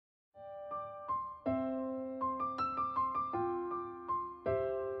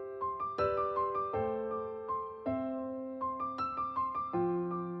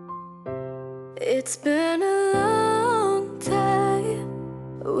It's been a long day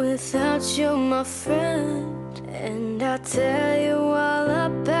without you, my friend, and I'll tell you all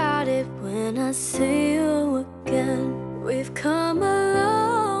about it when I see you again. We've come a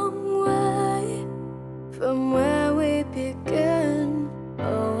long way from where we began.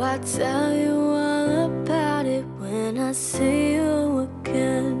 Oh, I'll tell you all about it when I see you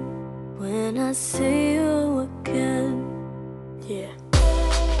again. When I see you again. Yeah.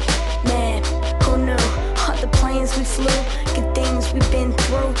 Man, who knew? All the planes we flew, good things we've been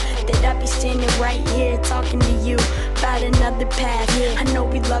through, that I'd be standing right here talking to you about another path. I know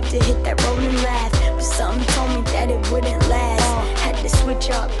we love to hit that road and laugh, but something told me that it wouldn't last. Had to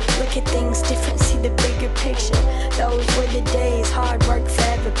switch up, look at things different, see the bigger picture. Those were the days, hard work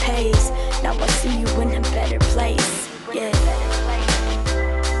forever pays. Now I see you in a better place. Yeah.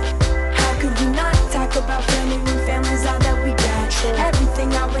 How could we not talk about family when family's all that we got?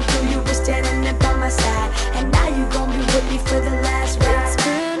 Everything I went through, you were standing up by my side, and now you gon' be with me for the last ride. It's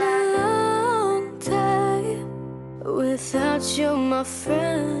been a long day without you, my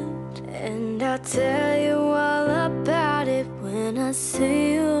friend, and I'll tell you all about it when I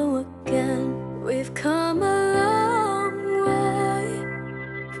see you again. We've come a long way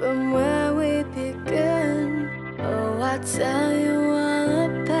from where we began. Oh, I'll tell you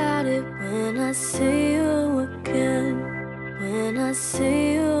all about it when I see you again. When I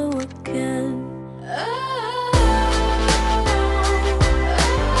see you again.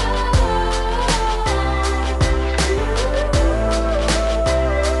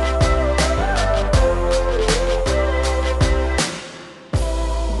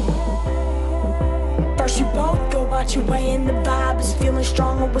 First you both go out your way and the vibe is feeling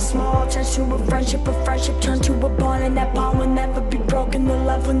stronger with small turns to a friendship turn to a bond, and that bond will never be broken, the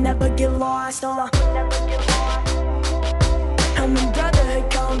love will never get lost. And when